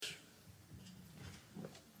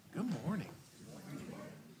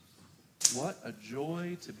a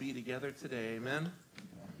joy to be together today, amen?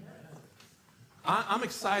 I'm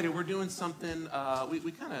excited. We're doing something,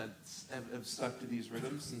 we kind of have stuck to these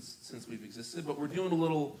rhythms since we've existed, but we're doing a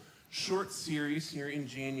little short series here in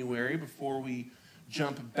January before we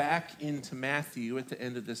jump back into Matthew at the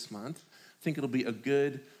end of this month. I think it'll be a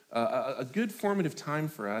good formative time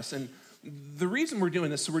for us. And the reason we're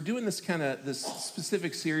doing this, so we're doing this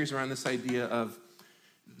specific series around this idea of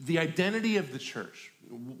the identity of the church.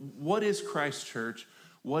 What is Christ Church?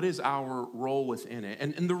 What is our role within it?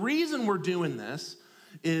 And the reason we're doing this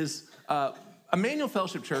is Emmanuel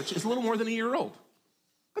Fellowship Church is a little more than a year old.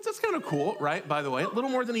 That's kind of cool, right? By the way, a little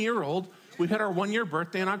more than a year old. We had our 1-year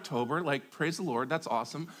birthday in October. Praise the Lord, that's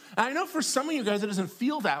awesome. And I know for some of you guys, it doesn't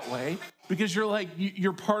feel that way because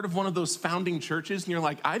you're part of one of those founding churches, and you're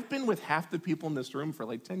like, I've been with half the people in this room for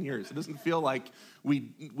 10 years. It doesn't feel like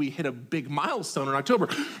we hit a big milestone in October,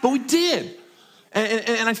 but we did.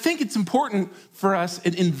 And I think it's important for us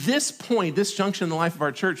in this point, this junction in the life of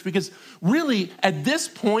our church, because really at this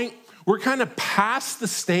point, we're kind of past the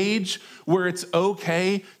stage where it's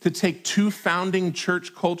okay to take two founding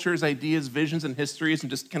church cultures, ideas, visions, and histories and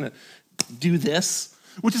just kind of do this,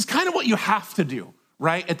 which is kind of what you have to do,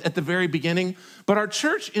 right, at the very beginning. But our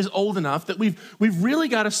church is old enough that we've really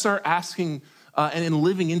got to start asking and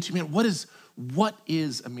living into, what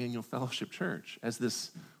is Emmanuel Fellowship Church as this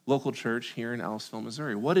local church here in Ellisville,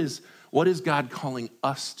 Missouri? What is God calling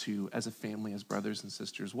us to as a family, as brothers and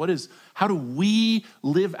sisters? How do we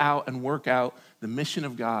live out and work out the mission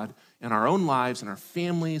of God in our own lives, in our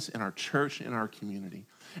families, in our church, in our community?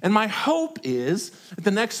 And my hope is that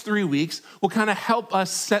the next 3 weeks will kind of help us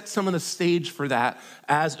set some of the stage for that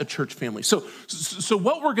as a church family. So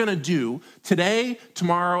what we're going to do today,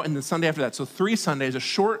 tomorrow, and the Sunday after that, so 3 Sundays, a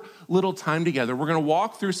short little time together, we're going to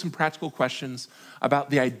walk through some practical questions about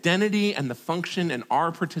the identity and the function and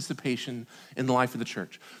our participation in the life of the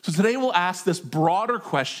church. So today we'll ask this broader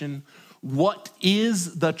question: what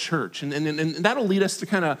is the church? And that'll lead us to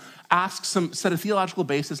kind of ask set a theological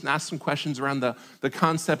basis and ask some questions around the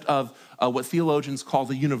concept of what theologians call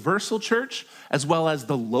the universal church, as well as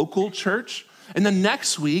the local church. And then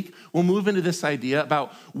next week, we'll move into this idea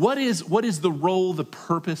about what is the role, the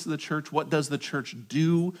purpose of the church? What does the church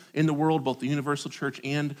do in the world, both the universal church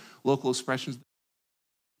and local expressions?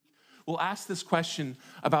 We'll ask this question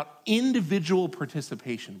about individual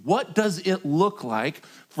participation. What does it look like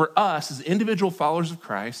for us as individual followers of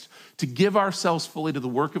Christ to give ourselves fully to the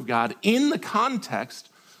work of God in the context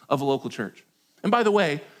of a local church? And by the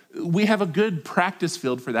way, we have a good practice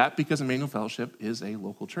field for that because Emmanuel Fellowship is a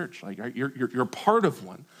local church. You're part of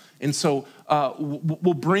one. And so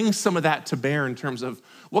we'll bring some of that to bear in terms of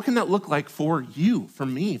what can that look like for you, for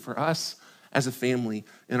me, for us as a family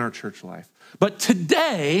in our church life. But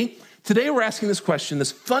today we're asking this question,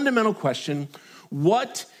 this fundamental question: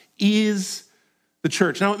 what is the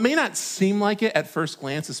church? Now, it may not seem like it at first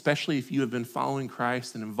glance, especially if you have been following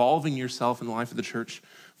Christ and involving yourself in the life of the church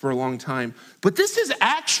for a long time, but this is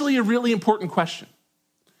actually a really important question.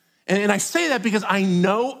 And I say that because I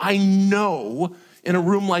know in a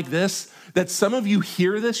room like this that some of you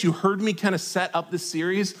hear this, you heard me kind of set up this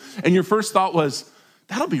series, and your first thought was,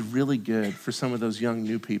 that'll be really good for some of those young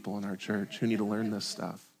new people in our church who need to learn this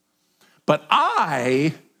stuff. But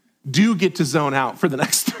I do get to zone out for the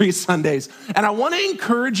next 3 Sundays, and I want to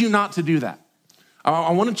encourage you not to do that.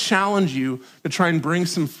 I want to challenge you to try and bring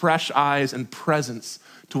some fresh eyes and presence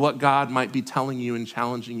to what God might be telling you and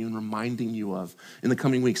challenging you and reminding you of in the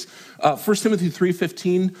coming weeks. 1 Timothy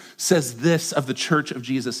 3:15 says this of the church of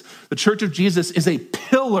Jesus: the church of Jesus is a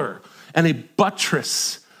pillar and a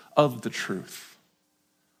buttress of the truth.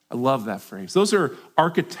 I love that phrase. Those are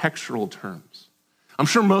architectural terms. I'm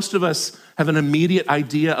sure most of us have an immediate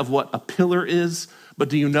idea of what a pillar is, but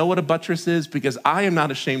do you know what a buttress is? Because I am not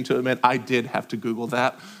ashamed to admit I did have to Google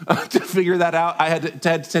that to figure that out. I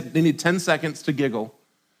needed 10 seconds to giggle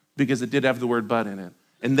because it did have the word but in it.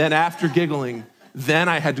 And then after giggling, then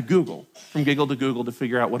I had to Google, from giggle to Google, to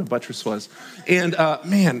figure out what a buttress was. And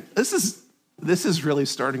man, this is really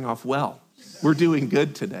starting off well. We're doing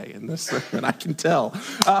good today in this sermon, I can tell.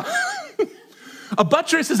 A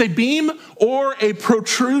buttress is a beam or a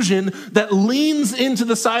protrusion that leans into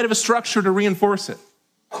the side of a structure to reinforce it,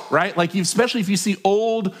 right? Especially if you see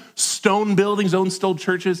old stone buildings, old stone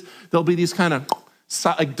churches, there'll be these kind of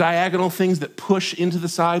diagonal things that push into the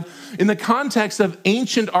side. In the context of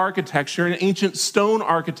ancient architecture and ancient stone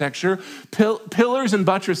architecture, pillars and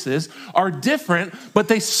buttresses are different, but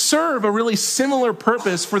they serve a really similar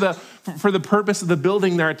purpose for the purpose of the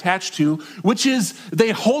building they're attached to, which is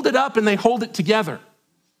they hold it up and they hold it together,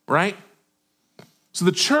 right? So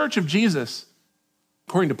the church of Jesus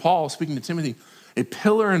According to Paul, speaking to Timothy, a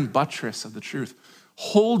pillar and buttress of the truth,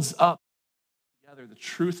 holds up together the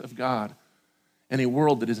truth of God in a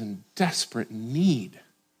world that is in desperate need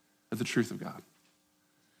of the truth of God.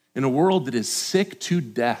 In a world that is sick to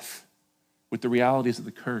death with the realities of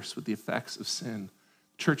the curse, with the effects of sin,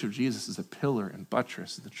 the Church of Jesus is a pillar and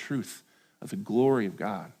buttress of the truth of the glory of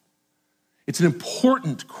God. It's an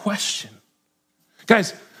important question.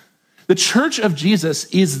 Guys, the Church of Jesus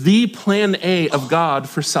is the plan A of God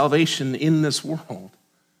for salvation in this world.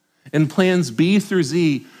 And plans B through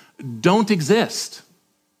Z don't exist.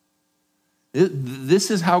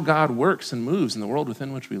 This is how God works and moves in the world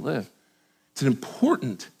within which we live. It's an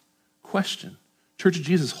important question. Church of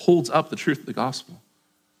Jesus holds up the truth of the gospel.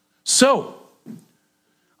 So,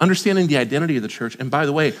 understanding the identity of the church, and by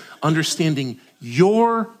the way, understanding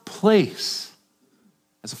your place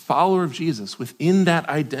as a follower of Jesus within that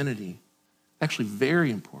identity, actually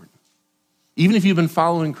very important. Even if you've been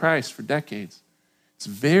following Christ for decades, it's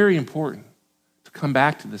very important to come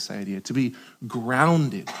back to this idea, to be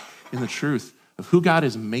grounded in the truth of who God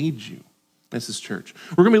has made you as his church.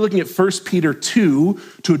 We're going to be looking at 1 Peter 2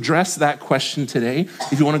 to address that question today.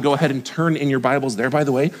 If you want to go ahead and turn in your Bibles there, by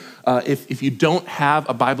the way, if you don't have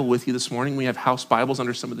a Bible with you this morning, we have house Bibles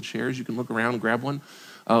under some of the chairs. You can look around and grab one.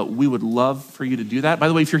 We would love for you to do that. By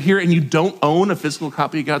the way, if you're here and you don't own a physical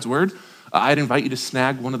copy of God's Word, I'd invite you to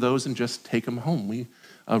snag one of those and just take them home. We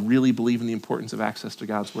really believe in the importance of access to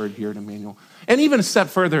God's Word here at Emmanuel. And even a step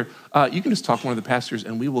further, you can just talk to one of the pastors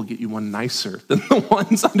and we will get you one nicer than the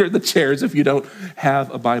ones under the chairs if you don't have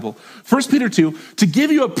a Bible. 1 Peter 2, to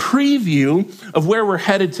give you a preview of where we're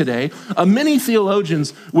headed today, many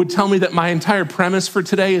theologians would tell me that my entire premise for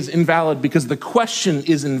today is invalid because the question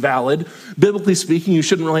is invalid. Biblically speaking, you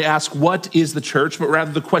shouldn't really ask what is the church, but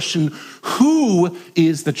rather the question, who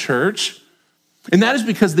is the church? And that is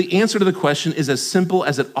because the answer to the question is as simple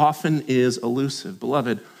as it often is elusive.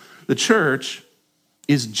 Beloved, the church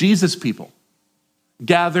is Jesus' people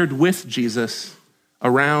gathered with Jesus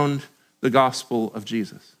around the gospel of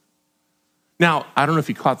Jesus. Now, I don't know if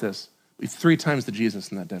you caught this, but 3 times the Jesus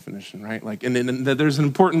in that definition, right? And there's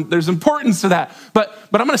importance to that. But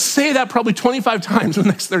I'm going to say that probably 25 times in the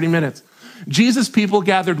next 30 minutes. Jesus' people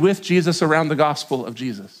gathered with Jesus around the gospel of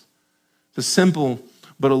Jesus. It's a simple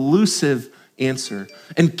but elusive answer.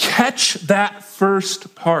 And catch that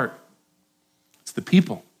first part. It's the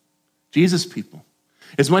people, Jesus' people.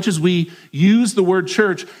 As much as we use the word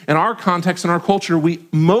church in our context, in our culture, we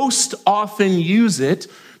most often use it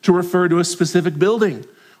to refer to a specific building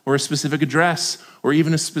or a specific address or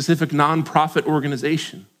even a specific nonprofit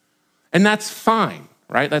organization. And that's fine,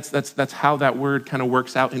 right? That's how that word kind of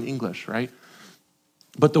works out in English, right?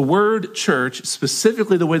 But the word church,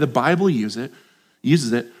 specifically the way the Bible uses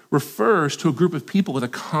it, refers to a group of people with a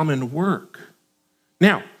common work.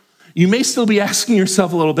 Now, you may still be asking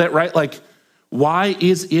yourself a little bit, right? Like, why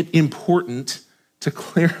is it important to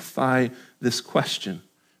clarify this question?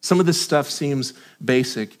 Some of this stuff seems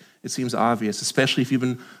basic. It seems obvious, especially if you've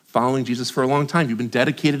been following Jesus for a long time. You've been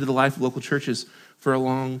dedicated to the life of local churches for a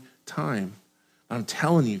long time. I'm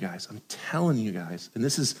telling you guys, and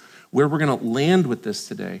this is where we're going to land with this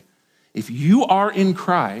today. If you are in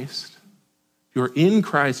Christ,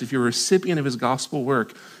 if you're a recipient of his gospel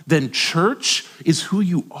work, then church is who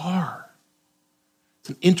you are. It's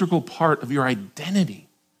an integral part of your identity.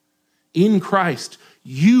 In Christ,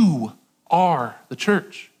 you are the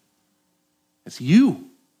church. It's you,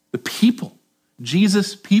 the people,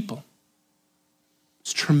 Jesus' people.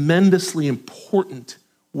 It's tremendously important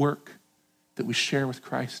work that we share with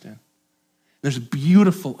Christ in. There's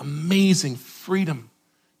beautiful, amazing freedom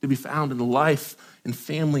to be found in the life and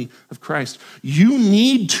family of Christ. You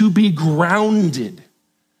need to be grounded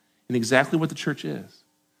in exactly what the church is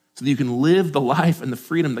so that you can live the life and the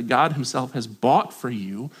freedom that God himself has bought for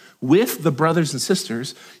you with the brothers and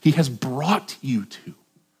sisters he has brought you to.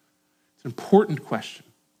 It's an important question.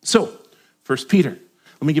 So, 1 Peter.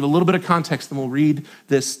 Let me give a little bit of context, and we'll read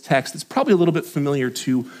this text. It's probably a little bit familiar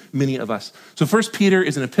to many of us. So 1 Peter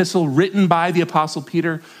is an epistle written by the Apostle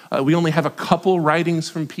Peter. We only have a couple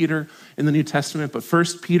writings from Peter in the New Testament, but 1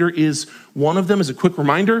 Peter is one of them. As a quick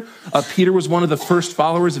reminder, Peter was one of the first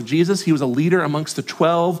followers of Jesus. He was a leader amongst the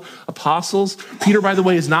 12 apostles. Peter, by the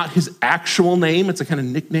way, is not his actual name. It's a kind of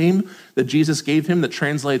nickname that Jesus gave him that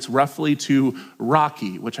translates roughly to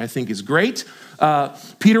Rocky, which I think is great.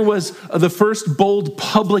 Peter was the first bold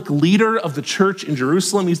public leader of the church in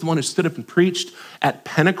Jerusalem. He's the one who stood up and preached at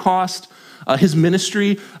Pentecost. His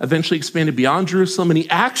ministry eventually expanded beyond Jerusalem, and he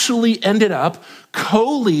actually ended up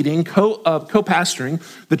co-leading, co-pastoring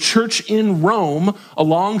the church in Rome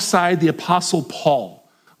alongside the Apostle Paul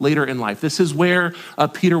later in life. This is where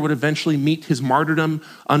Peter would eventually meet his martyrdom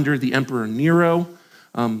under the Emperor Nero.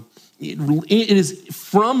 It is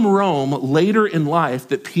from Rome later in life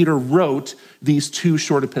that Peter wrote these two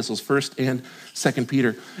short epistles, 1st and 2nd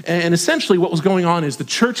Peter. And essentially what was going on is the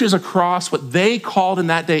churches across what they called in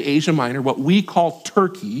that day Asia Minor, what we call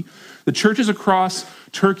Turkey, the churches across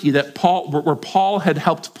Turkey where Paul had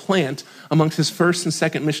helped plant amongst his first and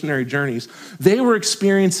second missionary journeys, they were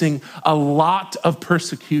experiencing a lot of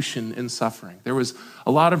persecution and suffering. There was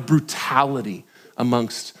a lot of brutality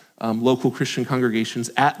amongst local Christian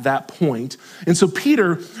congregations at that point. And so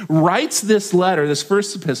Peter writes this letter, this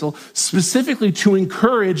first epistle, specifically to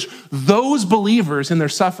encourage those believers in their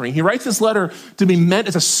suffering. He writes this letter to be meant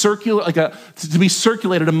as to be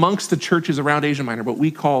circulated amongst the churches around Asia Minor, what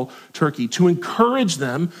we call Turkey, to encourage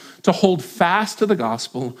them to hold fast to the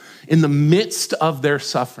gospel in the midst of their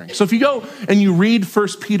suffering. So if you go and you read 1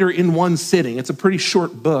 Peter in one sitting, it's a pretty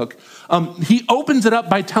short book, he opens it up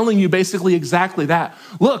by telling you basically exactly that.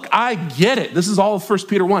 Look, I get it. This is all of 1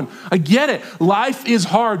 Peter 1. I get it. Life is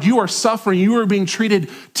hard. You are suffering. You are being treated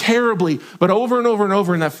terribly. But over and over and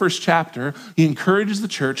over in that first chapter, he encourages the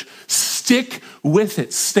church, stick with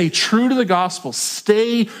it. Stay true to the gospel.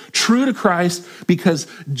 Stay true to Christ because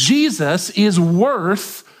Jesus is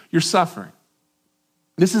worth your suffering.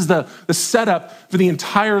 This is the setup for the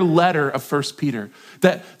entire letter of 1 Peter.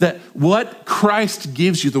 That what Christ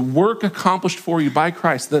gives you, the work accomplished for you by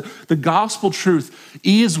Christ, the gospel truth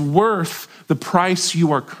is worth the price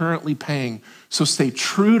you are currently paying. So stay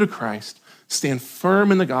true to Christ, stand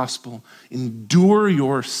firm in the gospel, endure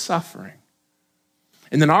your suffering.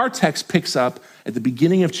 And then our text picks up at the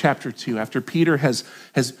beginning of chapter 2, after Peter has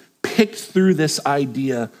picked through this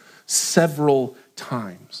idea several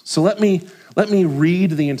times. So let me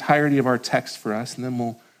read the entirety of our text for us, and then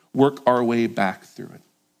we'll work our way back through it.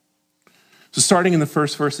 So starting in the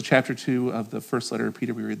first verse of chapter 2 of the first letter of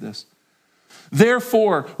Peter, we read this.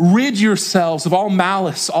 Therefore, rid yourselves of all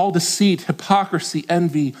malice, all deceit, hypocrisy,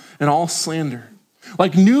 envy, and all slander.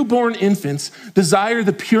 Like newborn infants, desire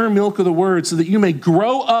the pure milk of the word so that you may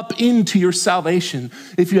grow up into your salvation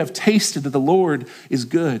if you have tasted that the Lord is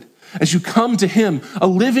good. As you come to him, a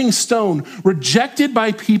living stone, rejected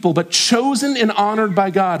by people, but chosen and honored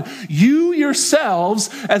by God, you yourselves,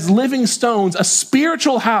 as living stones, a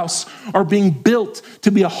spiritual house, are being built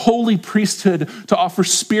to be a holy priesthood, to offer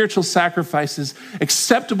spiritual sacrifices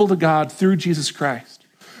acceptable to God through Jesus Christ.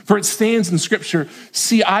 For it stands in Scripture,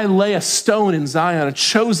 see, I lay a stone in Zion, a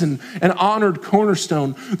chosen and honored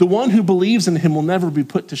cornerstone. The one who believes in him will never be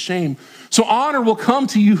put to shame. So honor will come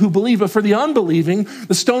to you who believe, but for the unbelieving,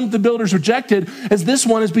 the stone that the builders rejected, as this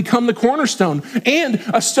one has become the cornerstone, and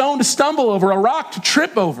a stone to stumble over, a rock to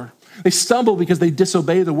trip over. They stumble because they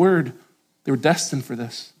disobey the word. They were destined for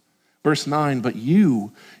this. Verse 9, but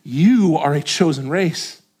you are a chosen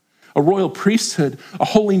race, a royal priesthood, a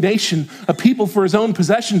holy nation, a people for his own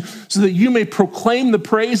possession, so that you may proclaim the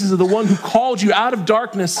praises of the one who called you out of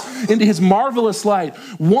darkness into his marvelous light.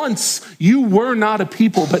 Once you were not a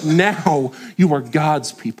people, but now you are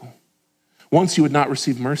God's people. Once you had not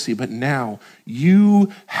received mercy, but now you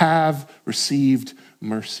have received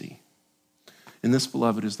mercy. And this,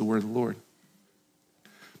 beloved, is the word of the Lord.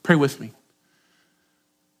 Pray with me.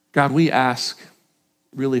 God, we ask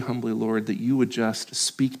really humbly, Lord, that you would just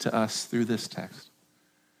speak to us through this text.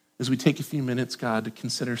 As we take a few minutes, God, to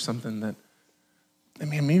consider something that,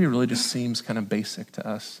 maybe really just seems kind of basic to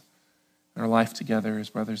us in our life together as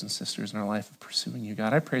brothers and sisters in our life of pursuing you.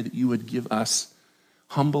 God, I pray that you would give us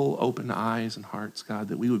humble, open eyes and hearts, God,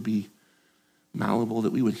 that we would be malleable,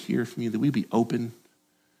 that we would hear from you, that we'd be open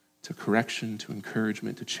to correction, to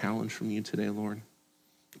encouragement, to challenge from you today, Lord.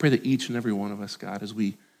 I pray that each and every one of us, God, as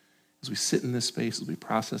we sit in this space, as we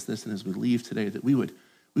process this, and as we leave today, that we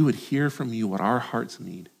would hear from you what our hearts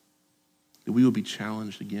need, that we would be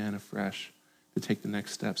challenged again afresh to take the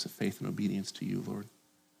next steps of faith and obedience to you, Lord.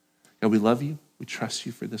 God, we love you. We trust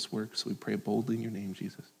you for this work, so we pray boldly in your name,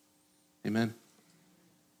 Jesus. Amen.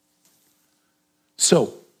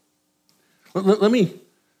 So, let me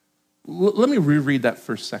reread that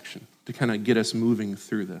first section to kind of get us moving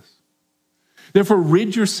through this. Therefore,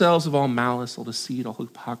 rid yourselves of all malice, all deceit, all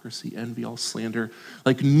hypocrisy, envy, all slander.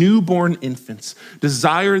 Like newborn infants,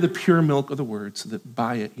 desire the pure milk of the word so that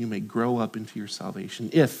by it you may grow up into your salvation,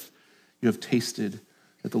 if you have tasted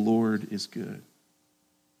that the Lord is good.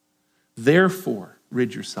 Therefore,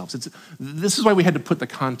 rid yourselves. This is why we had to put the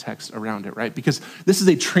context around it, right? Because this is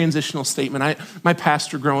a transitional statement. My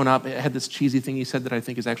pastor growing up had this cheesy thing he said that I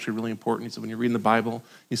think is actually really important. He said, when you're reading the Bible,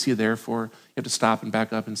 you see a therefore, you have to stop and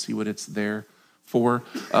back up and see what it's there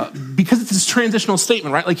because it's this transitional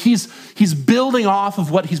statement, right? Like he's building off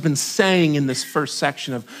of what he's been saying in this first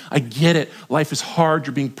section of, I get it, life is hard,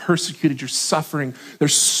 you're being persecuted, you're suffering.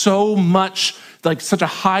 There's so much, like such a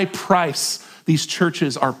high price these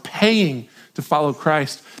churches are paying to follow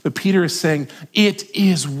Christ. But Peter is saying, it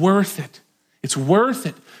is worth it. It's worth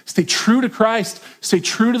it. Stay true to Christ. Stay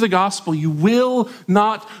true to the gospel. You will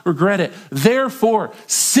not regret it. Therefore,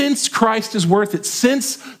 since Christ is worth it,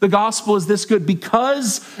 since the gospel is this good,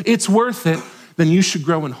 because it's worth it, then you should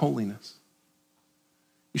grow in holiness.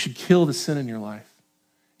 You should kill the sin in your life.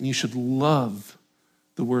 And you should love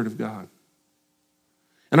the word of God.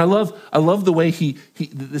 And I love the way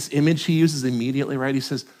this image he uses immediately, right? He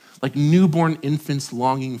says, like newborn infants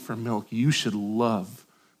longing for milk, you should love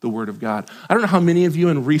the word of God. I don't know how many of you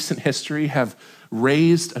in recent history have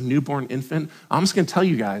raised a newborn infant. I'm just gonna tell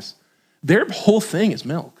you guys, their whole thing is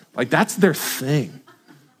milk. Like that's their thing.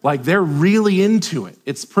 Like they're really into it.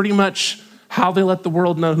 It's pretty much how they let the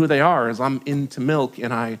world know who they are, is I'm into milk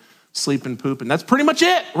and I sleep and poop, and that's pretty much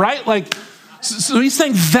it, right? Like, so he's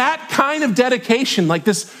saying that kind of dedication, like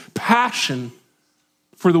this passion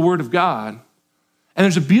for the word of God. And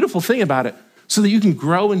there's a beautiful thing about it, so that you can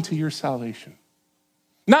grow into your salvation.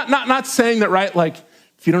 Not saying that, right, like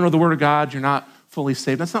if you don't know the word of God, you're not fully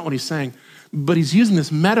saved. That's not what he's saying. But he's using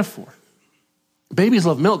this metaphor. Babies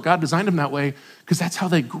love milk. God designed them that way because that's how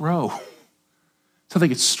they grow. That's how they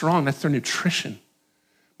get strong. That's their nutrition.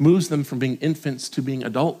 Moves them from being infants to being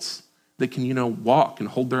adults that can, walk and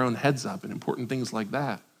hold their own heads up and important things like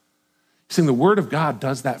that. He's saying the word of God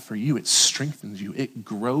does that for you. It strengthens you. It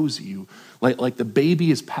grows you. Like the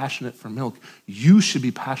baby is passionate for milk, you should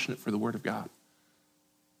be passionate for the word of God.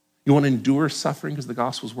 You want to endure suffering because the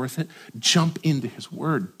gospel is worth it? Jump into his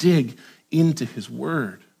word. Dig into his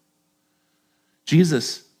word.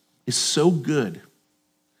 Jesus is so good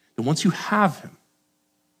that once you have him,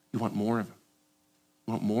 you want more of him.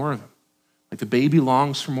 You want more of him. Like the baby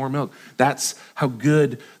longs for more milk. That's how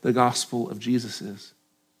good the gospel of Jesus is.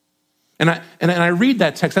 And I read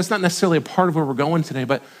that text. That's not necessarily a part of where we're going today,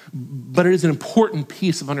 but it is an important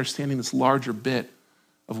piece of understanding this larger bit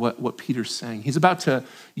of what Peter's saying. He's about to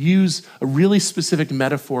use a really specific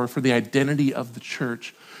metaphor for the identity of the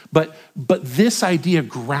church, but this idea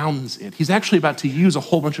grounds it. He's actually about to use a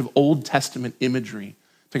whole bunch of Old Testament imagery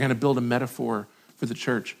to kind of build a metaphor for the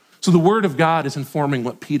church. So the word of God is informing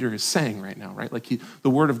what Peter is saying right now, right? Like the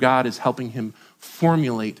word of God is helping him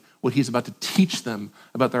formulate what he's about to teach them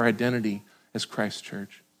about their identity as Christ's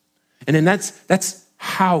church. And then that's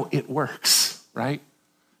how it works, right?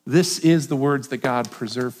 This is the words that God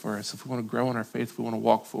preserved for us. If we want to grow in our faith, if we want to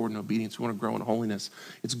walk forward in obedience, if we want to grow in holiness,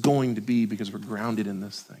 it's going to be because we're grounded in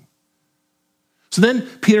this thing. So then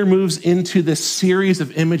Peter moves into this series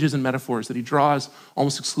of images and metaphors that he draws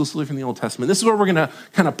almost exclusively from the Old Testament. This is where we're going to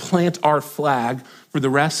kind of plant our flag for the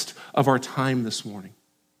rest of our time this morning.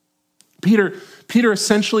 Peter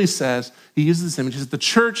essentially says, he uses this image, that the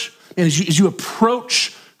church, and as you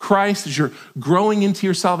approach Christ, as you're growing into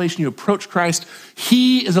your salvation, you approach Christ,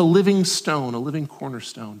 he is a living stone, a living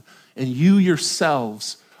cornerstone, and you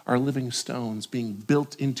yourselves are living stones being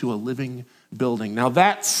built into a living building. Now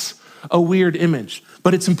that's a weird image,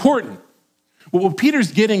 but it's important. What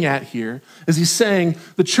Peter's getting at here is he's saying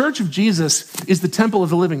the church of Jesus is the temple of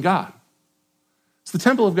the living God. It's the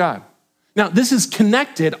temple of God. Now, this is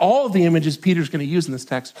connected, all of the images Peter's going to use in this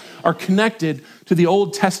text are connected to the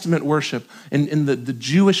Old Testament worship and the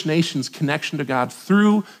Jewish nation's connection to God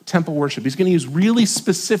through temple worship. He's going to use really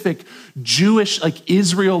specific Jewish, like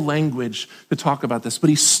Israel language to talk about this. But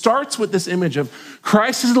he starts with this image of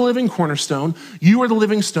Christ is the living cornerstone, you are the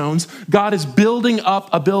living stones, God is building up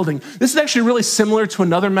a building. This is actually really similar to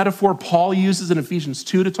another metaphor Paul uses in Ephesians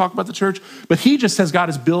 2 to talk about the church, but he just says God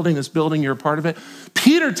is building this building, you're a part of it.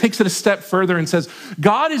 Peter takes it a step further and says,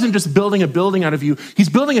 God isn't just building a building out of you, he's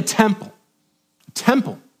building a temple. A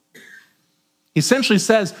temple. He essentially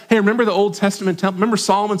says, hey, remember the Old Testament temple? Remember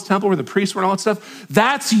Solomon's temple where the priests were and all that stuff?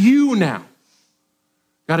 That's you now.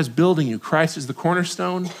 God is building you. Christ is the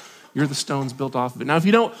cornerstone. You're the stones built off of it. Now, if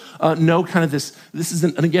you don't know kind of this is,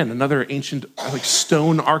 again, another ancient like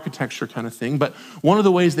stone architecture kind of thing, but one of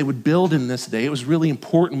the ways they would build in this day, it was really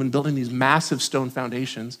important when building these massive stone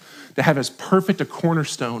foundations to have as perfect a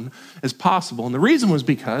cornerstone as possible. And the reason was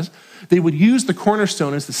because they would use the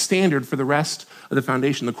cornerstone as the standard for the rest of the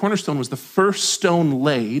foundation. The cornerstone was the first stone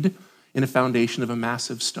laid in a foundation of a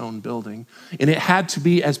massive stone building. And it had to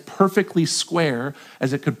be as perfectly square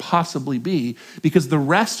as it could possibly be because the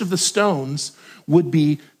rest of the stones would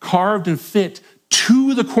be carved and fit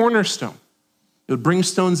to the cornerstone. It would bring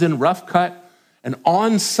stones in rough cut and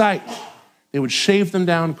on site They would shave them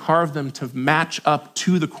down, carve them to match up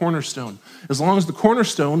to the cornerstone. As long as the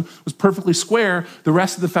cornerstone was perfectly square, the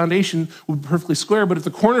rest of the foundation would be perfectly square. But if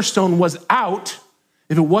the cornerstone was out,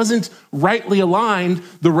 if it wasn't rightly aligned,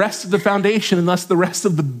 the rest of the foundation, and thus the rest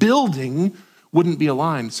of the building, wouldn't be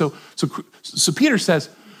aligned. So Peter says,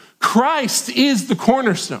 Christ is the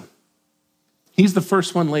cornerstone. He's the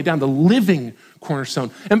first one laid down, the living cornerstone.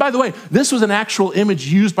 And by the way, this was an actual image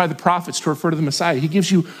used by the prophets to refer to the Messiah. He gives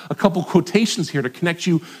you a couple quotations here to connect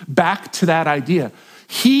you back to that idea.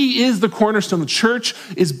 He is the cornerstone. The church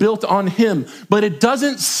is built on him, but it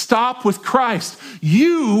doesn't stop with Christ.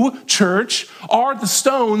 You, church, are the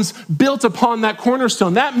stones built upon that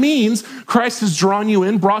cornerstone. That means Christ has drawn you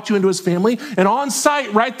in, brought you into his family, and on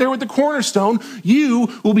site right there with the cornerstone, you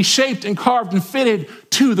will be shaped and carved and fitted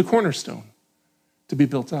to the cornerstone to be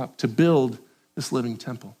built up, to build this living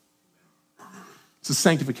temple. It's the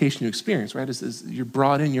sanctification you experience, right? As you're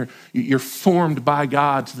brought in, you're formed by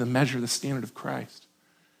God to the measure, the standard of Christ.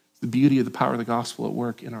 It's the beauty of the power of the gospel at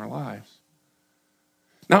work in our lives.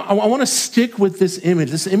 Now, I want to stick with this image.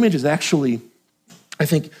 This image is actually, I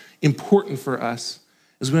think, important for us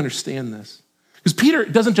as we understand this. Because Peter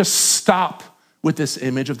doesn't just stop with this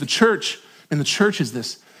image of the church, and the church is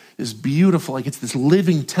this beautiful, like it's this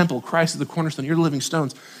living temple. Christ is the cornerstone, you're the living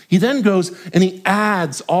stones. He then goes and he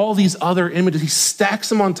adds all these other images. He stacks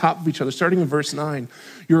them on top of each other, starting in verse 9.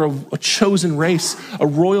 You're a chosen race, a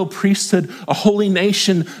royal priesthood, a holy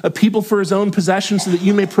nation, a people for his own possession, so that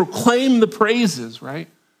you may proclaim the praises, right?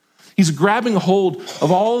 He's grabbing a hold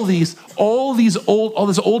of all this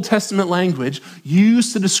Old Testament language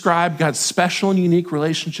used to describe God's special and unique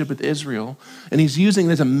relationship with Israel, and he's using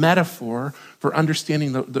it as a metaphor for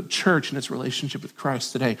understanding the church and its relationship with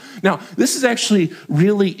Christ today. Now, this is actually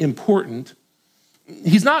really important.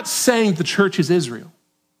 He's not saying the church is Israel,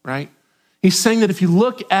 right? He's saying that if you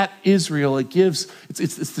look at Israel, it's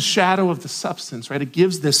the shadow of the substance, right? It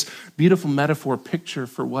gives this beautiful metaphor picture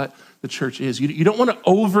for what the church is. You don't want to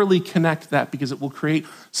overly connect that because it will create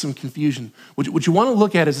some confusion. What you want to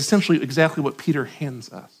look at is essentially exactly what Peter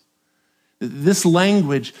hands us. This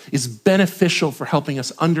language is beneficial for helping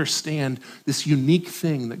us understand this unique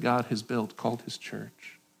thing that God has built called his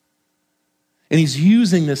church. And he's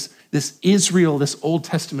using this Israel, this Old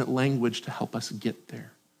Testament language to help us get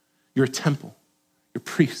there. You're a temple. You're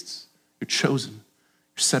priests. You're chosen.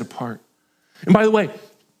 You're set apart. And by the way,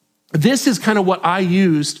 this is kind of what I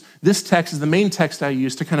used. This text is the main text I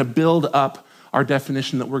used to kind of build up our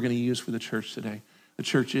definition that we're going to use for the church today. The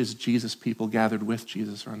church is Jesus' people gathered with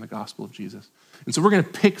Jesus around the gospel of Jesus. And so we're going to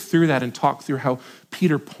pick through that and talk through how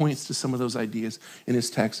Peter points to some of those ideas in his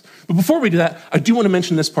text. But before we do that, I do want to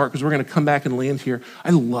mention this part because we're going to come back and land here.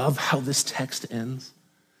 I love how this text ends.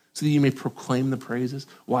 So that you may proclaim the praises.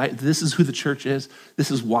 Why? This is who the church is.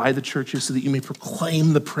 This is why the church is, so that you may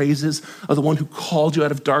proclaim the praises of the one who called you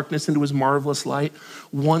out of darkness into his marvelous light.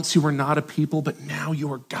 Once you were not a people, but now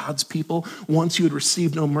you are God's people. Once you had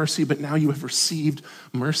received no mercy, but now you have received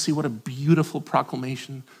mercy. What a beautiful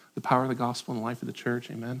proclamation, the power of the gospel in the life of the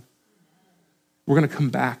church. Amen. We're going to come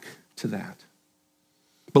back to that.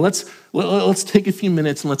 But let's take a few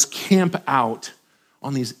minutes and let's camp out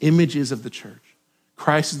on these images of the church.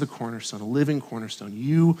 Christ is the cornerstone, a living cornerstone.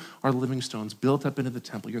 You are living stones built up into the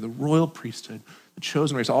temple. You're the royal priesthood, the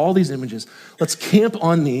chosen race, all these images. Let's camp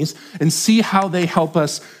on these and see how they help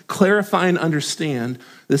us clarify and understand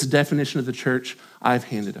this definition of the church I've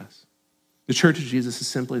handed us. The church of Jesus is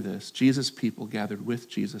simply this: Jesus' people gathered with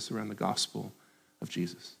Jesus around the gospel of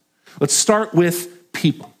Jesus. Let's start with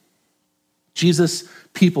people. Jesus'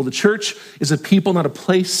 people. The church is a people, not a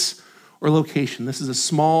place or location. This is a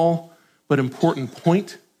small but important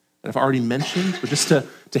point that I've already mentioned, but just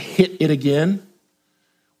to hit it again,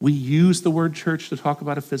 we use the word church to talk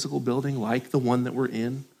about a physical building like the one that we're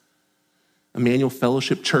in, Emmanuel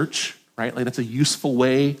Fellowship Church, right? Like that's a useful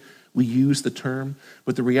way we use the term.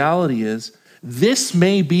 But the reality is, this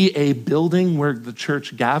may be a building where the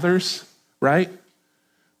church gathers, right?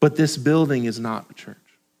 But this building is not a church.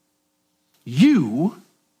 You,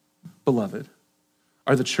 beloved,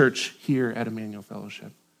 are the church here at Emmanuel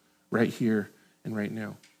Fellowship. Right here and right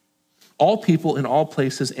now. All people in all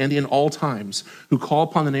places and in all times who call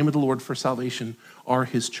upon the name of the Lord for salvation are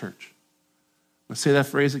his church. Let's say that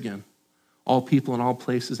phrase again. All people in all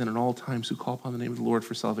places and in all times who call upon the name of the Lord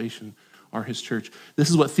for salvation are his church. This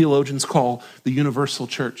is what theologians call the universal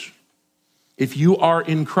church. If you are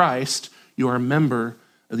in Christ, you are a member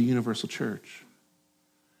of the universal church.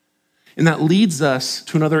 And that leads us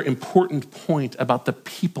to another important point about the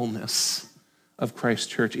peopleness of Christ's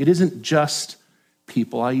church. It isn't just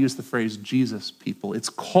people. I use the phrase Jesus people. It's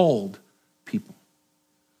called people.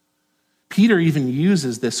 Peter even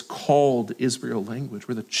uses this called Israel language.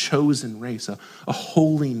 We're the chosen race, a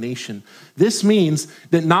holy nation. This means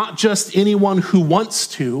that not just anyone who wants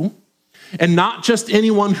to, and not just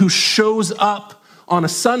anyone who shows up on a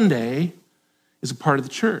Sunday is a part of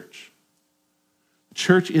the church. The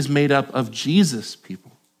church is made up of Jesus people.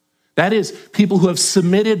 That is, people who have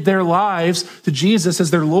submitted their lives to Jesus as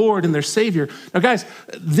their Lord and their Savior. Now, guys,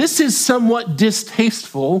 this is somewhat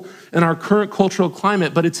distasteful in our current cultural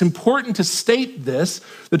climate, but it's important to state this.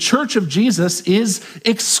 The Church of Jesus is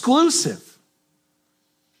exclusive.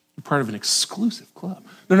 You're part of an exclusive club.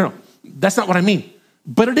 No, that's not what I mean.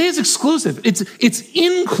 But it is exclusive. It's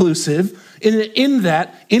inclusive in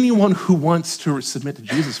that anyone who wants to submit to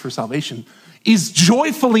Jesus for salvation is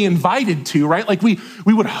joyfully invited to, right? Like we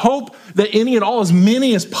would hope that any and all, as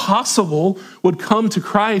many as possible, would come to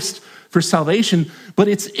Christ for salvation, but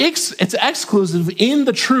it's exclusive in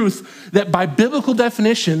the truth that by biblical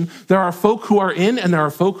definition, there are folk who are in and there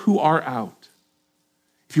are folk who are out.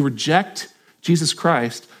 If you reject Jesus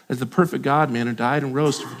Christ as the perfect God-man who died and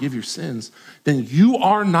rose to forgive your sins, then you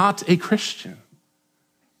are not a Christian.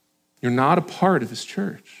 You're not a part of his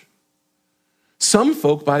church. Some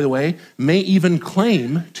folk, by the way, may even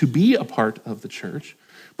claim to be a part of the church,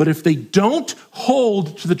 but if they don't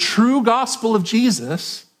hold to the true gospel of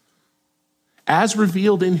Jesus as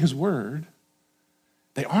revealed in his word,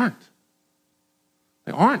 they aren't.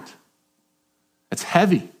 They aren't. It's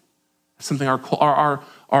heavy. It's something our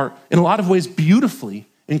in a lot of ways beautifully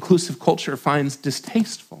inclusive culture finds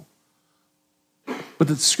distasteful. But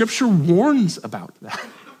the scripture warns about that.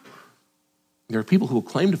 There are people who will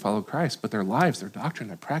claim to follow Christ, but their lives, their doctrine,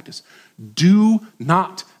 their practice do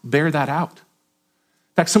not bear that out.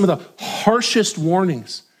 In fact, some of the harshest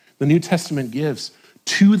warnings the New Testament gives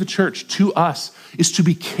to the church, to us, is to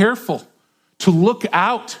be careful, to look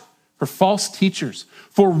out for false teachers,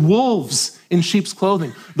 for wolves in sheep's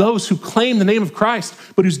clothing, those who claim the name of Christ,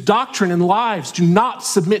 but whose doctrine and lives do not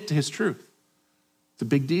submit to his truth. It's a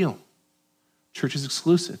big deal. Church is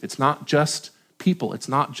exclusive. It's not just people. It's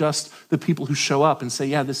not just the people who show up and say,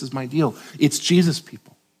 yeah, this is my deal. It's Jesus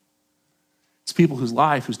people. It's people whose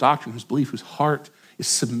life, whose doctrine, whose belief, whose heart is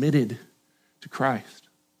submitted to Christ.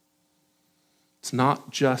 It's not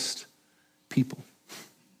just people.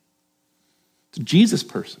 It's a Jesus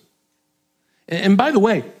person. And by the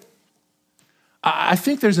way, I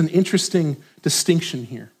think there's an interesting distinction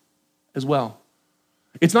here as well.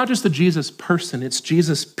 It's not just the Jesus person, it's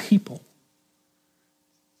Jesus people.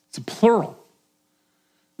 It's a plural.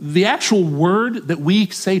 The actual word that we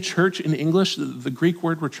say church in English, the Greek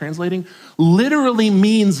word we're translating, literally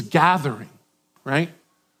means gathering, right?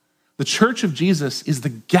 The church of Jesus is the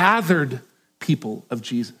gathered people of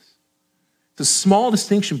Jesus. It's a small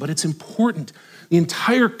distinction, but it's important. The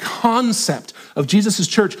entire concept of Jesus'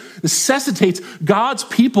 church necessitates God's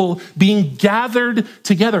people being gathered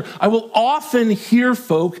together. I will often hear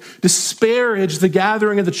folk disparage the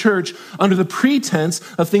gathering of the church under the pretense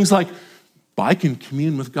of things like, well, I can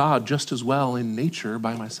commune with God just as well in nature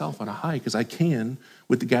by myself on a hike as I can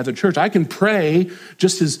with the gathered church. I can pray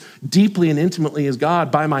just as deeply and intimately as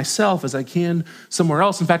God by myself as I can somewhere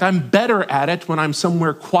else. In fact, I'm better at it when I'm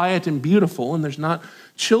somewhere quiet and beautiful and there's not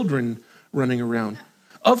children running around.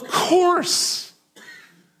 Of course,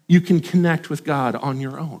 you can connect with God on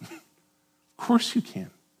your own. Of course you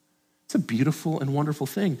can. It's a beautiful and wonderful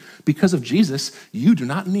thing. Because of Jesus, you do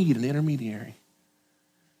not need an intermediary.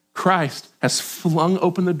 Christ has flung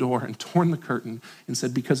open the door and torn the curtain and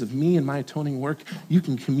said, because of me and my atoning work, you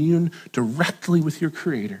can commune directly with your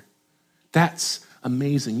Creator. That's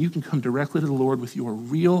amazing. You can come directly to the Lord with your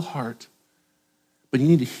real heart. But you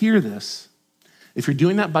need to hear this. If you're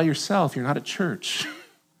doing that by yourself, you're not at church.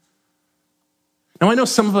 Now, I know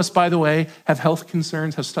some of us, by the way, have health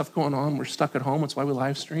concerns, have stuff going on. We're stuck at home. That's why we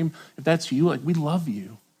live stream. If that's you, we love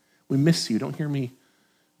you. We miss you. Don't hear me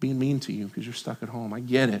being mean to you because you're stuck at home. I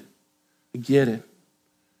get it.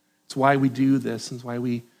 It's why we do this and it's why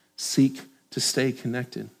we seek to stay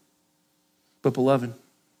connected. But beloved,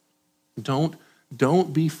 don't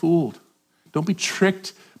be fooled. Don't be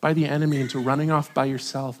tricked by the enemy into running off by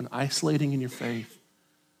yourself and isolating in your faith.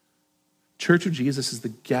 Church of Jesus is the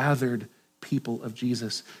gathered people of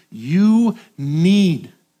Jesus. You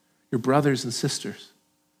need your brothers and sisters.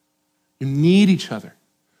 You need each other.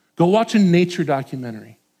 Go watch a nature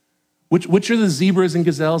documentary. Which are the zebras and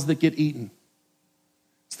gazelles that get eaten?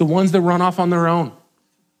 It's the ones that run off on their own.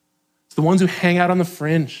 It's the ones who hang out on the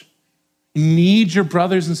fringe. You need your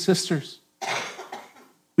brothers and sisters.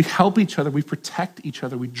 We help each other. We protect each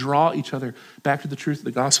other. We draw each other back to the truth of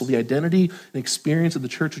the gospel. The identity and experience of the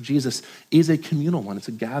church of Jesus is a communal one. It's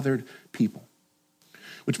a gathered people.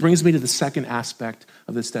 Which brings me to the second aspect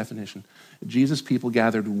of this definition. Jesus' people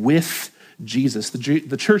gathered with Jesus.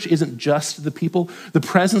 The church isn't just the people. The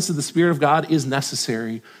presence of the Spirit of God is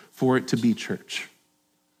necessary for it to be church.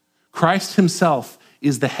 Christ himself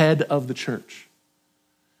is the head of the church.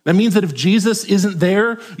 That means that if Jesus isn't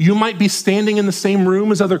there, you might be standing in the same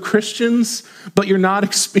room as other Christians, but you're not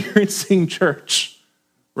experiencing church,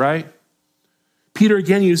 right? Peter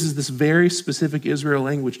again uses this very specific Israel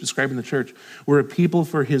language describing the church. We're a people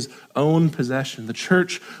for his own possession. The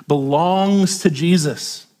church belongs to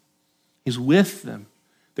Jesus. He's with them.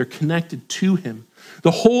 They're connected to him.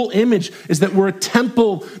 The whole image is that we're a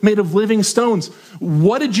temple made of living stones.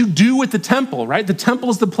 What did you do with the temple, right? The temple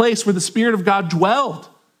is the place where the Spirit of God dwelled.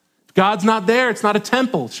 If God's not there, it's not a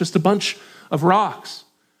temple. It's just a bunch of rocks.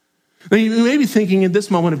 Now, you may be thinking in this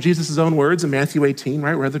moment of Jesus' own words in Matthew 18,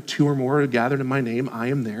 right? Where the two or more are gathered in my name, I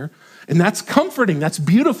am there. And that's comforting. That's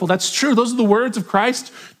beautiful. That's true. Those are the words of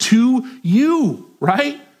Christ to you,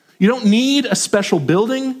 right? You don't need a special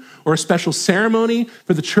building or a special ceremony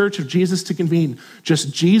for the church of Jesus to convene.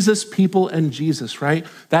 Just Jesus, people, and Jesus, right?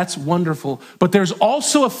 That's wonderful. But there's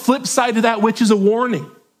also a flip side to that, which is a warning.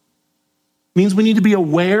 It means we need to be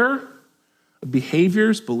aware of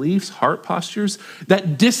behaviors, beliefs, heart postures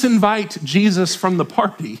that disinvite Jesus from the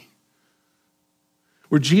party.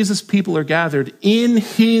 Where Jesus' people are gathered in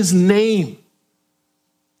his name.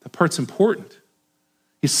 That part's important.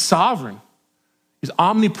 He's sovereign. He's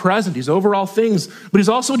omnipresent. He's over all things, but he's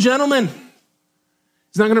also a gentleman.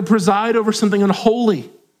 He's not going to preside over something unholy,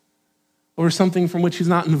 over something from which he's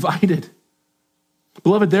not invited.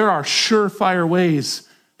 Beloved, there are surefire ways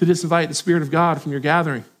to disinvite the Spirit of God from your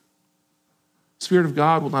gathering. The Spirit of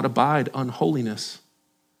God will not abide unholiness,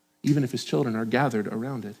 even if his children are gathered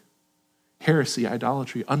around it. Heresy,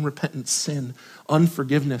 idolatry, unrepentant sin,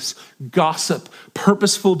 unforgiveness, gossip,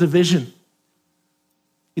 purposeful division.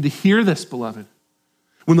 You need to hear this, beloved.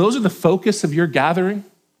 When those are the focus of your gathering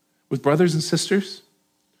with brothers and sisters,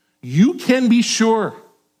 you can be sure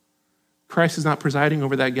Christ is not presiding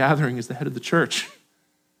over that gathering as the head of the church.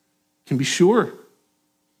 You can be sure.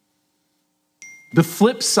 The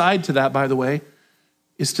flip side to that, by the way,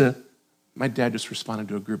 is my dad just responded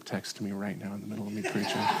to a group text to me right now in the middle of me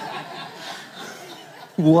preaching.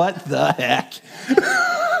 What the heck?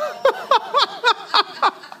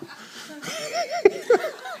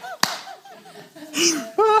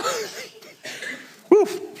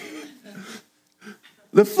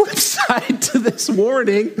 The flip side to this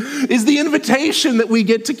warning is the invitation that we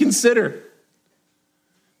get to consider.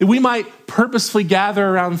 That we might purposefully gather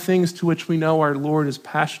around things to which we know our Lord is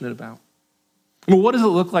passionate about. I mean, what does it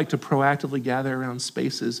look like to proactively gather around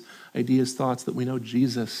spaces, ideas, thoughts that we know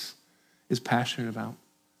Jesus is passionate about?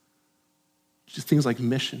 Just things like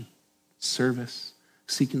mission, service,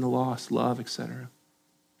 seeking the lost, love, etc.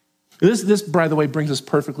 This, by the way, brings us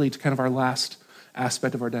perfectly to kind of our last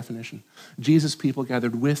aspect of our definition. Jesus' people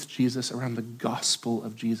gathered with Jesus around the gospel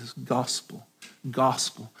of Jesus. Gospel.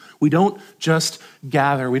 We don't just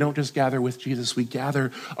gather with Jesus. We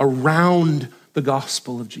gather around the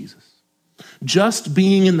gospel of Jesus. Just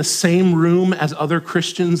being in the same room as other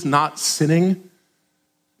Christians not sinning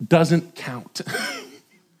doesn't count.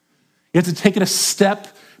 You have to take it a step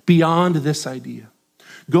beyond this idea.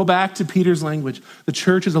 Go back to Peter's language. The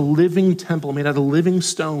church is a living temple made out of living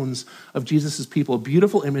stones of Jesus' people, a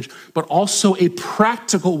beautiful image, but also a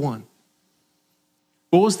practical one.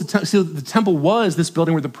 What was the temple? See, the temple was this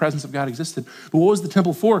building where the presence of God existed. But what was the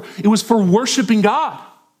temple for? It was for worshiping God.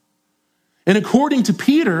 And according to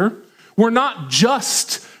Peter, we're not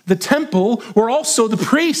just the temple, we're also the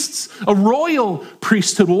priests, a royal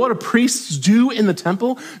priesthood. Well, what do priests do in the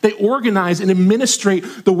temple? They organize and administrate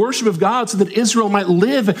the worship of God so that Israel might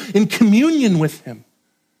live in communion with him.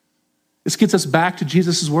 This gets us back to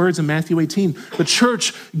Jesus' words in Matthew 18. The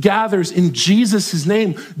church gathers in Jesus'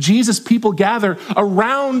 name. Jesus' people gather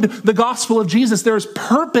around the gospel of Jesus. There is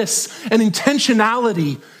purpose and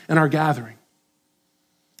intentionality in our gathering.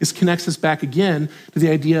 This connects us back again to the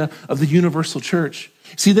idea of the universal church.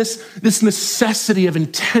 See, this necessity of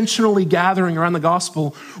intentionally gathering around the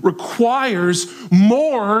gospel requires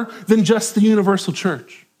more than just the universal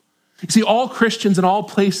church. You see, all Christians in all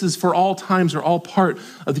places for all times are all part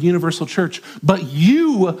of the universal church. But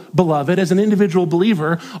you, beloved, as an individual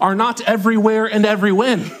believer, are not everywhere and every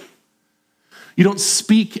when. You don't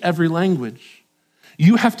speak every language.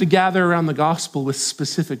 You have to gather around the gospel with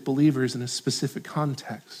specific believers in a specific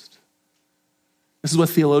context. This is what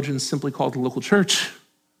theologians simply call the local church.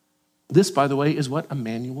 This, by the way, is what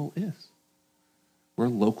Emmanuel is. We're a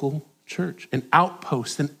local church, an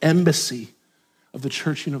outpost, an embassy of the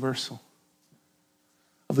church universal.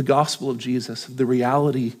 of the gospel of Jesus, of the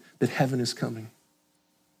reality that heaven is coming.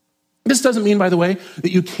 This doesn't mean, by the way,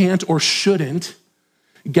 that you can't or shouldn't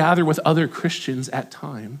gather with other Christians at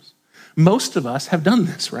times. Most of us have done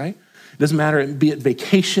this, right? It doesn't matter, be it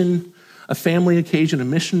vacation, a family occasion, a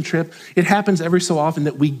mission trip. It happens every so often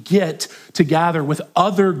that we get to gather with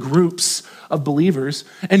other groups of believers.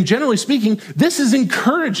 And generally speaking, this is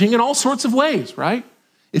encouraging in all sorts of ways, right?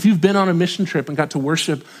 If you've been on a mission trip and got to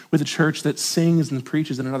worship with a church that sings and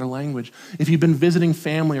preaches in another language, if you've been visiting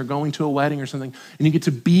family or going to a wedding or something, and you get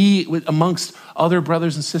to be amongst other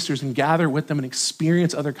brothers and sisters and gather with them and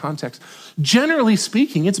experience other contexts, generally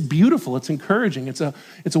speaking, it's beautiful, it's encouraging, it's a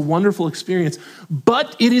wonderful experience,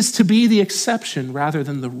 but it is to be the exception rather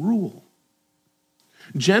than the rule.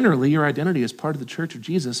 Generally, your identity as part of the Church of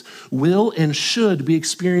Jesus will and should be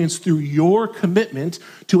experienced through your commitment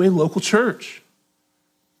to a local church.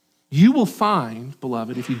 You will find,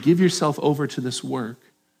 beloved, if you give yourself over to this work,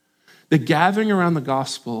 that gathering around the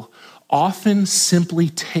gospel often simply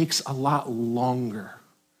takes a lot longer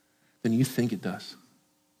than you think it does.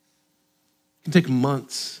 It can take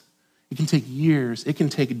months, it can take years, it can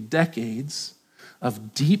take decades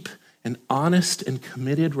of deep and honest and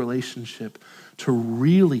committed relationship to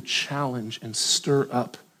really challenge and stir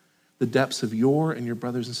up the depths of your and your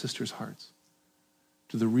brothers and sisters' hearts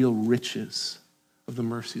to the real riches of the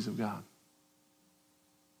mercies of God.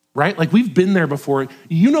 Right? Like we've been there before.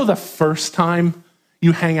 You know the first time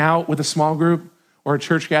you hang out with a small group or a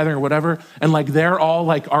church gathering or whatever, and like they're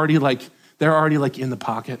already in the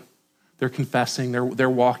pocket. They're confessing, they're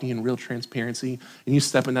walking in real transparency, and you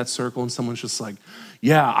step in that circle and someone's just like,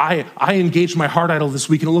 yeah, I engaged my heart idol this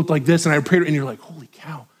week and it looked like this, and I prayed, and you're like, holy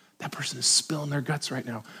cow, that person is spilling their guts right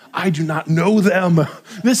now. I do not know them.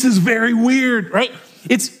 This is very weird, right?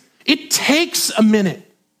 It takes a minute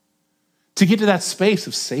to get to that space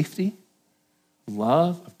of safety,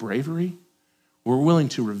 love, of bravery. We're willing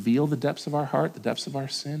to reveal the depths of our heart, the depths of our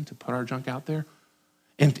sin, to put our junk out there,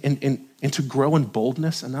 and to grow in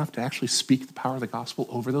boldness enough to actually speak the power of the gospel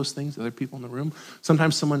over those things to other people in the room.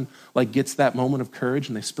 Sometimes someone like gets that moment of courage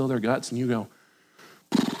and they spill their guts and you go,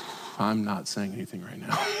 I'm not saying anything right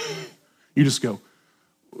now. You just go,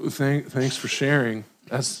 thanks for sharing.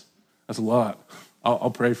 That's a lot.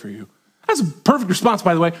 I'll pray for you. That's a perfect response,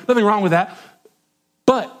 by the way. Nothing wrong with that.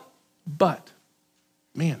 But,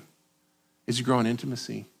 man, as you grow in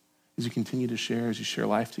intimacy, as you continue to share, as you share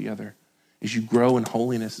life together, as you grow in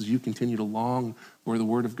holiness, as you continue to long for the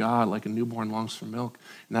word of God like a newborn longs for milk,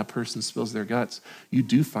 and that person spills their guts, you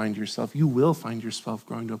will find yourself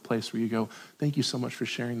growing to a place where you go, thank you so much for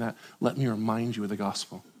sharing that. Let me remind you of the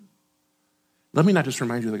gospel. Let me not just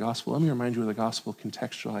remind you of the gospel. Let me remind you of the gospel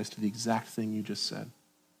contextualized to the exact thing you just said.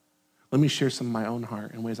 Let me share some of my own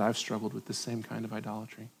heart in ways I've struggled with the same kind of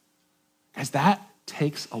idolatry. Guys, that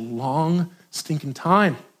takes a long, stinking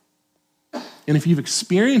time. And if you've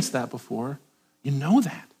experienced that before, you know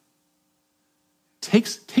that.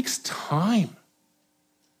 It takes time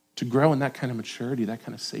to grow in that kind of maturity, that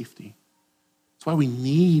kind of safety. That's why we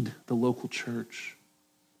need the local church.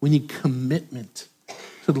 We need commitment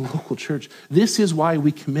to the local church. This is why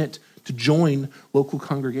we commit to join local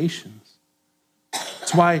congregations.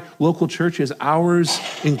 It's why local churches, ours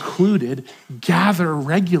included, gather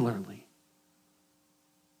regularly.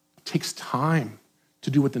 It takes time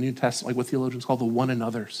to do what the New Testament, like what theologians call the one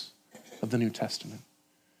another's of the New Testament,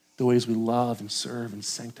 the ways we love and serve and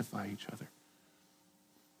sanctify each other.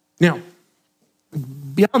 Now,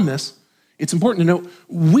 beyond this, it's important to note,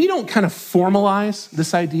 we don't kind of formalize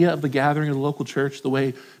this idea of the gathering of the local church the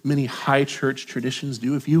way many high church traditions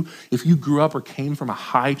do. If you grew up or came from a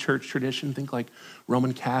high church tradition, think like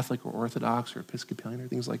Roman Catholic or Orthodox or Episcopalian or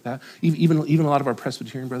things like that, even a lot of our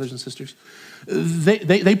Presbyterian brothers and sisters,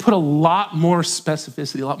 they put a lot more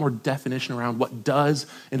specificity, a lot more definition around what does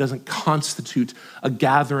and doesn't constitute a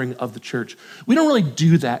gathering of the church. We don't really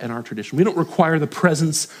do that in our tradition. We don't require the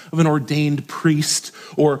presence of an ordained priest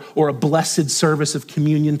or a blessed service of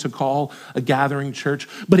communion to call a gathering church,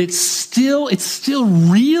 but it's still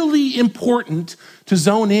really important to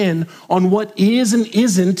zone in on what is and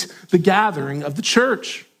isn't the gathering of the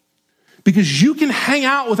church. Because you can hang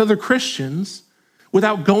out with other Christians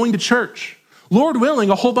without going to church. Lord willing,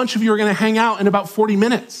 a whole bunch of you are going to hang out in about 40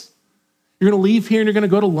 minutes. You're going to leave here and you're going to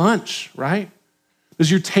go to lunch, right? Does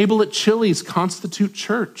your table at Chili's constitute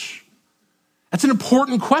church? That's an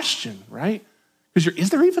important question, right? Because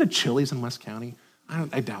is there even a Chili's in West County?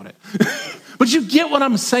 I doubt it. But you get what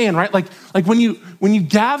I'm saying, right? Like when you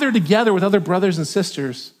gather together with other brothers and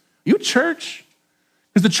sisters, you at church?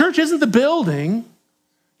 Because the church isn't the building.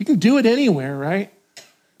 You can do it anywhere, right?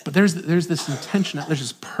 But there's this intention, there's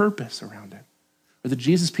this purpose around it. Are the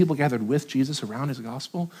Jesus people gathered with Jesus around his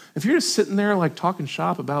gospel? If you're just sitting there like talking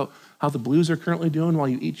shop about how the Blues are currently doing while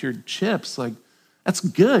you eat your chips, like that's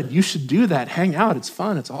good. You should do that. Hang out. It's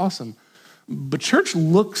fun. It's awesome. But church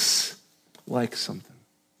looks like something.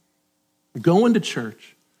 Going to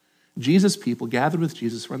church, Jesus people gathered with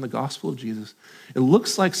Jesus around the gospel of Jesus, it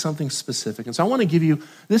looks like something specific. And so I want to give you,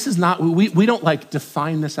 this is not, we don't like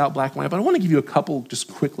define this out black and white, but I want to give you a couple just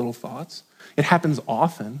quick little thoughts. It happens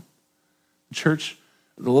often. Church,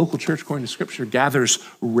 the local church according to Scripture gathers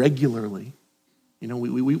regularly. You know,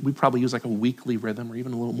 we probably use like a weekly rhythm or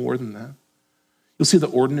even a little more than that. You'll see the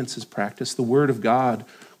ordinances practiced. The word of God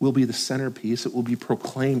will be the centerpiece. It will be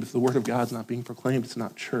proclaimed. If the word of God's not being proclaimed, it's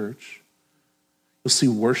not church. You'll see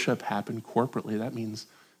worship happen corporately. That means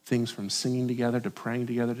things from singing together to praying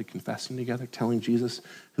together to confessing together, telling Jesus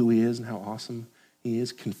who he is and how awesome he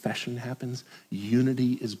is. Confession happens.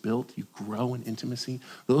 Unity is built. You grow in intimacy.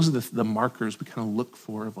 Those are the markers we kind of look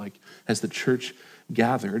for of like as the church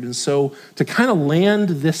gathered. And so to kind of land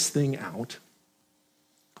this thing out,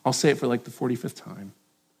 I'll say it for like the 45th time.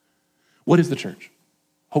 What is the church?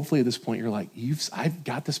 Hopefully at this point you're like, I've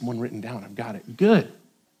got this one written down. I've got it. Good.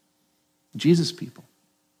 Jesus people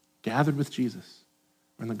gathered with Jesus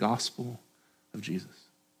in the gospel of Jesus.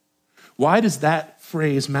 Why does that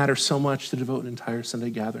phrase matter so much to devote an entire Sunday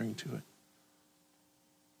gathering to it?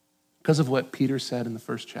 Because of what Peter said in the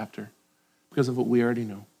first chapter, because of what we already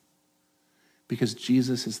know. Because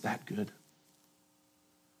Jesus is that good.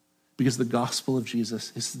 Because the gospel of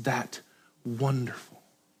Jesus is that wonderful.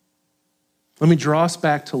 Let me draw us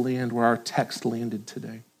back to land where our text landed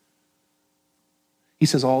today. He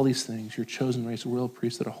says all these things, your chosen race, a royal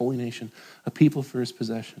priesthood, a holy nation, a people for his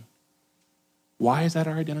possession. Why is that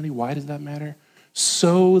our identity? Why does that matter?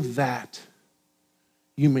 So that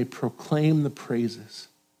you may proclaim the praises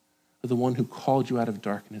of the one who called you out of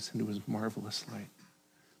darkness into his marvelous light.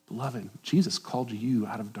 Beloved, Jesus called you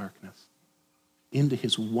out of darkness into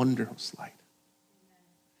his wondrous light.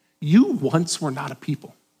 You once were not a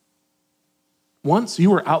people. Once you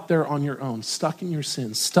were out there on your own, stuck in your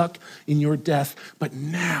sins, stuck in your death, but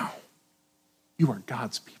now you are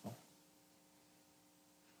God's people.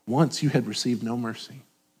 Once you had received no mercy.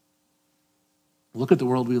 Look at the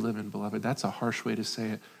world we live in, beloved. That's a harsh way to say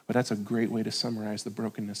it, but that's a great way to summarize the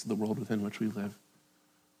brokenness of the world within which we live.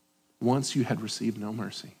 Once you had received no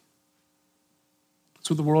mercy. That's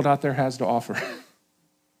what the world out there has to offer.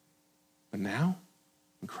 But now,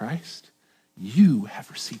 in Christ, you have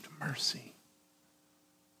received mercy.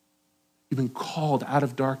 You've been called out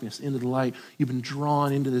of darkness into the light. You've been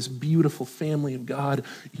drawn into this beautiful family of God.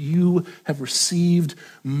 You have received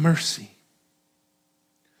mercy.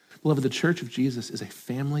 Beloved, the church of Jesus is a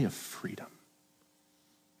family of freedom.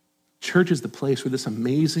 Church is the place where this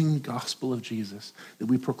amazing gospel of Jesus that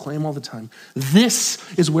we proclaim all the time,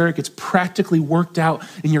 this is where it gets practically worked out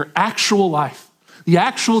in your actual life. The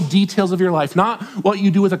actual details of your life, not what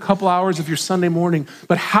you do with a couple hours of your Sunday morning,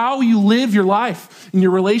 but how you live your life in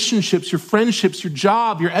your relationships, your friendships, your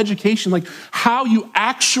job, your education, like how you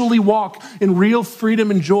actually walk in real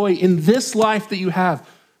freedom and joy in this life that you have.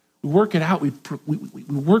 We work it out. We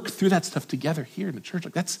work through that stuff together here in the church.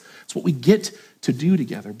 Like that's what we get to do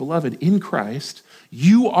together. Beloved, in Christ,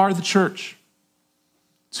 you are the church.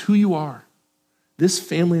 It's who you are. This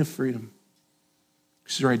family of freedom.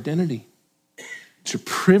 It's your identity. It's your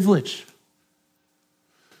privilege.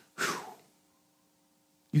 Whew.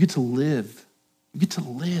 You get to live. You get to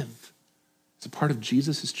live as a part of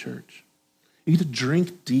Jesus' church. You get to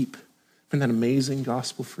drink deep from that amazing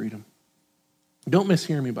gospel freedom. Don't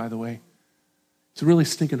mishear me, by the way. It's really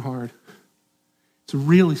stinking hard. It's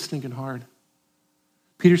really stinking hard.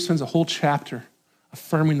 Peter spends a whole chapter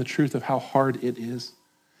affirming the truth of how hard it is.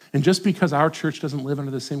 And just because our church doesn't live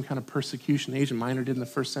under the same kind of persecution Asia Minor did in the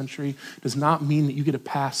first century does not mean that you get a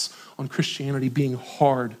pass on Christianity being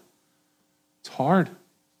hard. It's hard.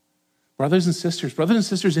 Brothers and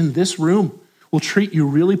sisters in this room will treat you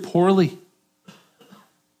really poorly.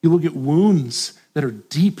 You will get wounds that are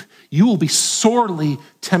deep. You will be sorely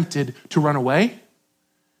tempted to run away,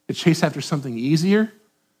 to chase after something easier,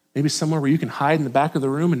 maybe somewhere where you can hide in the back of the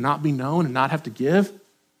room and not be known and not have to give.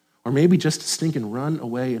 Or maybe just to stink and run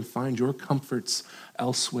away and find your comforts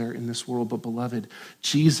elsewhere in this world. But beloved,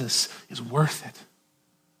 Jesus is worth it.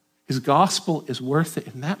 His gospel is worth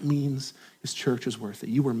it, and that means his church is worth it.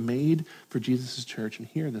 You were made for Jesus' church, and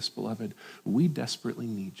hear this, beloved, we desperately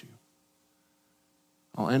need you.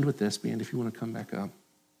 I'll end with this, band, if you want to come back up.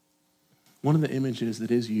 One of the images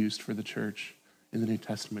that is used for the church in the New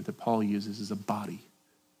Testament that Paul uses is a body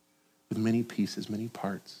with many pieces, many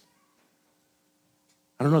parts.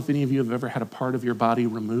 I don't know if any of you have ever had a part of your body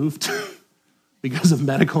removed. because of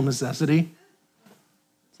medical necessity.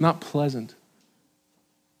 It's not pleasant.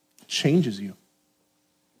 It changes you.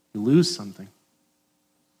 You lose something.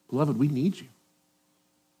 Beloved, we need you.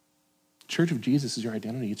 Church of Jesus is your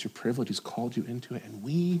identity. It's your privilege. He's called you into it, and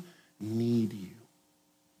we need you.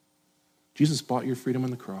 Jesus bought your freedom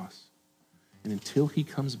on the cross, and until he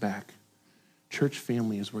comes back, church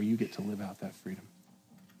family is where you get to live out that freedom.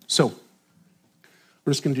 So,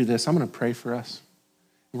 we're just going to do this. I'm going to pray for us.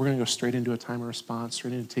 We're going to go straight into a time of response,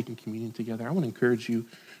 straight into taking communion together. I want to encourage you,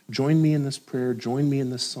 join me in this prayer, join me in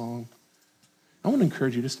this song. I want to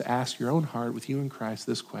encourage you just to ask your own heart with you in Christ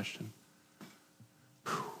this question.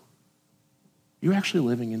 You actually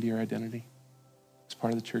living into your identity as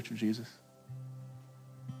part of the Church of Jesus?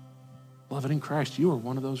 Beloved, in Christ, you are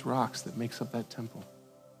one of those rocks that makes up that temple.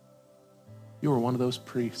 You are one of those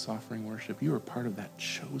priests offering worship. You are part of that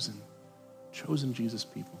chosen Jesus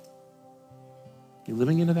people. You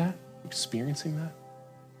living into that? Experiencing that?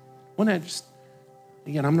 I'm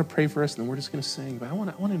going to pray for us, and then we're just going to sing, but I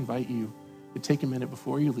want to invite you to take a minute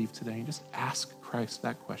before you leave today and just ask Christ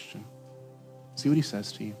that question. See what he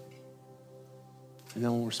says to you. And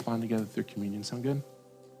then we'll respond together through communion. Sound good?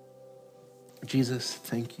 Jesus,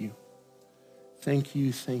 thank you. Thank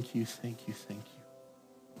you, thank you, thank you, thank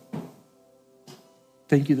you.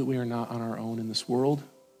 Thank you that we are not on our own in this world.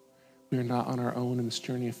 We are not on our own in this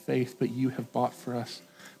journey of faith, but you have bought for us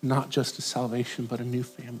not just a salvation, but a new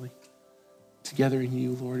family. Together in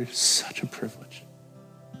you, Lord, it is such a privilege.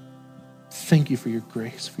 Thank you for your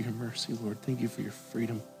grace, for your mercy, Lord. Thank you for your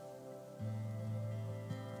freedom.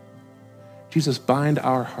 Jesus, bind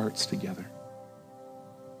our hearts together.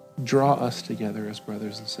 Draw us together as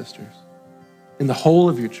brothers and sisters. In the whole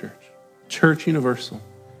of your church, Church Universal,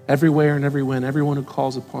 everywhere and every when, everyone who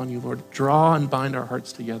calls upon you, Lord, draw and bind our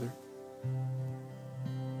hearts together.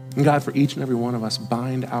 And God, for each and every one of us,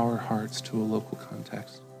 bind our hearts to a local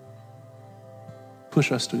context.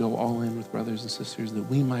 Push us to go all in with brothers and sisters that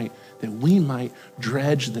we might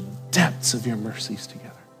dredge the depths of your mercies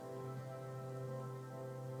together.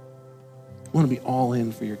 We want to be all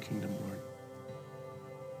in for your kingdom, Lord.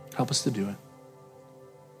 Help us to do it.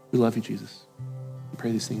 We love you, Jesus. We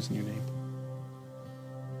pray these things in your name.